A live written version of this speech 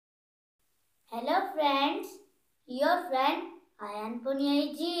Hello friends, your friend Ayaan Poonia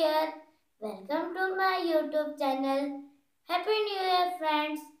is here. Welcome to my YouTube channel. Happy New Year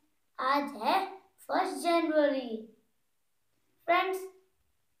friends. आज है 1 जनवरी. Friends,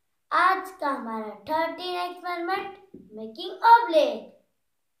 आज का हमारा 13 experiment making ओब्लेक.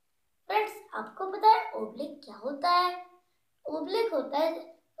 Friends, आपको पता है ओब्लेक क्या होता है? ओब्लेक होता है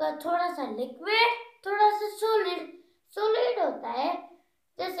थोड़ा सा लिक्विड, थोड़ा सा सॉलिड. सॉलिड होता है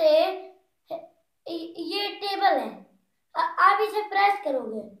जैसे ये टेबल है, आप इसे प्रेस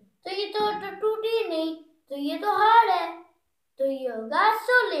करोगे तो ये तो टूटी नहीं, तो ये तो हार्ड है, तो ये होगा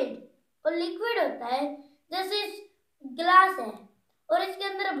सॉलिड. और लिक्विड होता है जैसे ग्लास है और इसके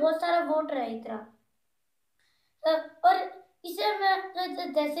अंदर बहुत सारा वाटर है इतना, और इसे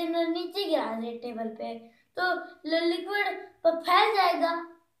मैं जैसे नीचे गिरा दे टेबल पे तो लिक्विड फैल जाएगा.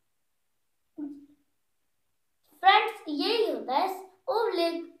 फ्रेंड्स, यही होता है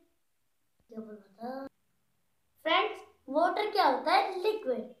ओब्लेक. फ्रेंड्स, वाटर क्या होता है?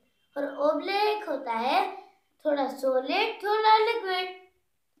 लिक्विड. और ओब्लेक होता है थोड़ा सॉलिड, थोड़ा liquid.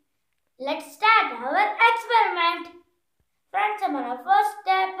 Let's start our experiment. Friends, हमारा फर्स्ट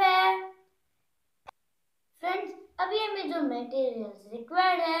स्टेप है. फ्रेंड्स, अभी हमें जो मटेरियल्स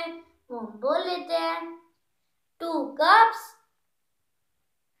रिक्वायर्ड है वो हम बोल लेते हैं. 2 कप्स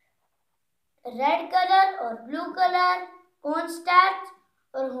रेड कलर और ब्लू कलर, कॉर्न स्टार्च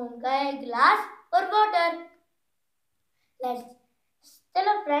और होम का है ग्लास और वाटर.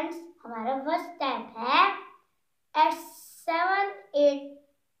 चलो फ्रेंड्स, हमारा फर्स्ट स्टेप है add 7-8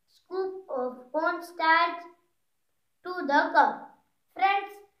 scoop of corn starch to the cup.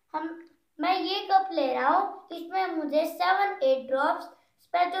 Friends, मैं ये कप ले रहा हूँ, इसमें मुझे 7-8 ड्रॉप्स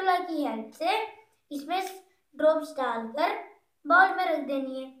स्पैचुला की हेल्प से इसमें ड्रॉप्स डालकर बाउल में रख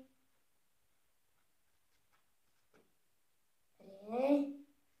देनी है.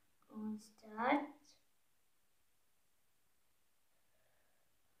 कॉर्न स्टार्च,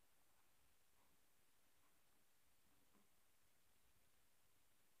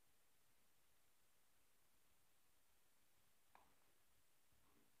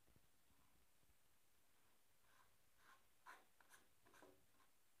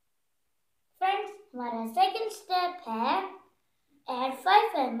 फ्रेंड्स, हमारा सेकंड स्टेप है add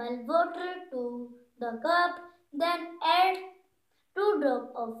 5 ml water to the cup, then add 2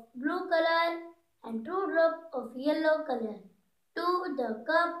 drops of blue color and 2 drops of yellow color to the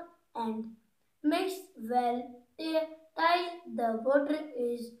cup and mix well till the water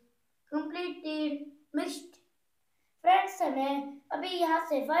is completely mixed. Friends, हमें अभी यहाँ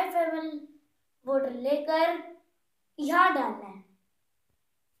से 5 ml water लेकर यहाँ डालना है.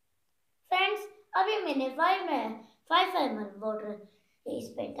 Friends, अभी मैंने 5 ml वाटर इस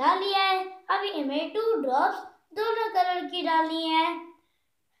पे डाल लिया है. अभी हमें 2 ड्रॉप्स दोनों कलर की डालनी है,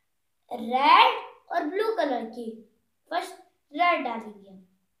 रेड और ब्लू कलर की. फर्स्ट रेड डालेंगे.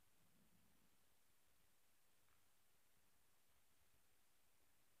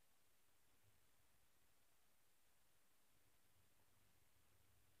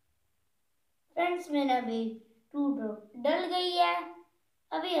 फ्रेंड्स, मैंने अभी 2 ड्रॉप डल गई है.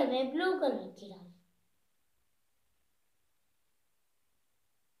 अभी हमें ब्लू कलर की डालनी.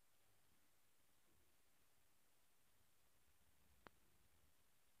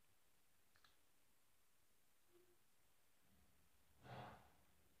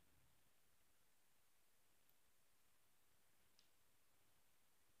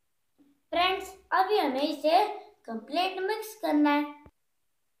 फ्रेंड्स, अभी हमें इसे कंप्लीट मिक्स करना है.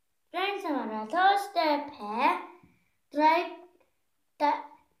 फ्रेंड्स, हमारा थर्ड स्टेप है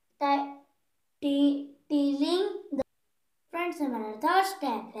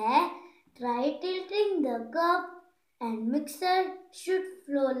try tilting the cup and mixer should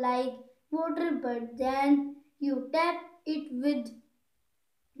flow like water, but then you tap it with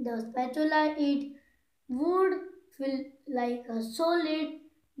the spatula. It would feel like a solid.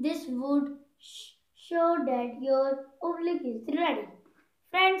 This would show that your oblique is ready.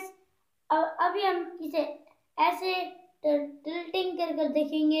 Friends, अभी हम इसे ऐसे tilting कर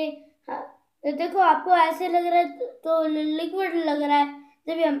देखेंगे. तो देखो, आपको ऐसे लग रहा है तो लिक्विड लग रहा है.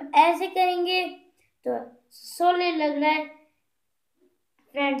 जब हम ऐसे करेंगे तो सॉलिड लग रहा है.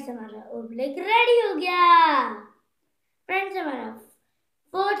 फ्रेंड्स, हमारा ओब्लेक रेडी हो गया. फ्रेंड्स, हमारा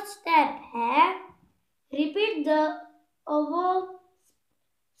फोर्थ स्टेप है repeat the above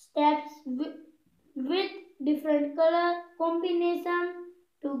steps with different color combination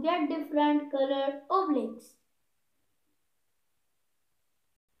to get different colored oblaks.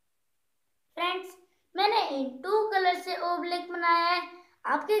 Friends, मैंने इन 2 कलर से ओब्लेक बनाया है.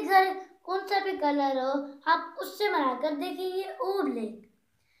 आपके घर कौन सा भी कलर हो, आप उससे बनाकर देखेंगे ओब्लेक.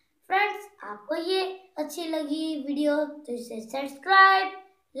 फ्रेंड्स, आपको ये अच्छी लगी वीडियो तो इसे सब्सक्राइब,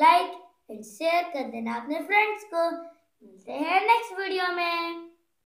 लाइक एंड शेयर कर देना अपने फ्रेंड्स को। मिलते हैं नेक्स्ट वीडियो में।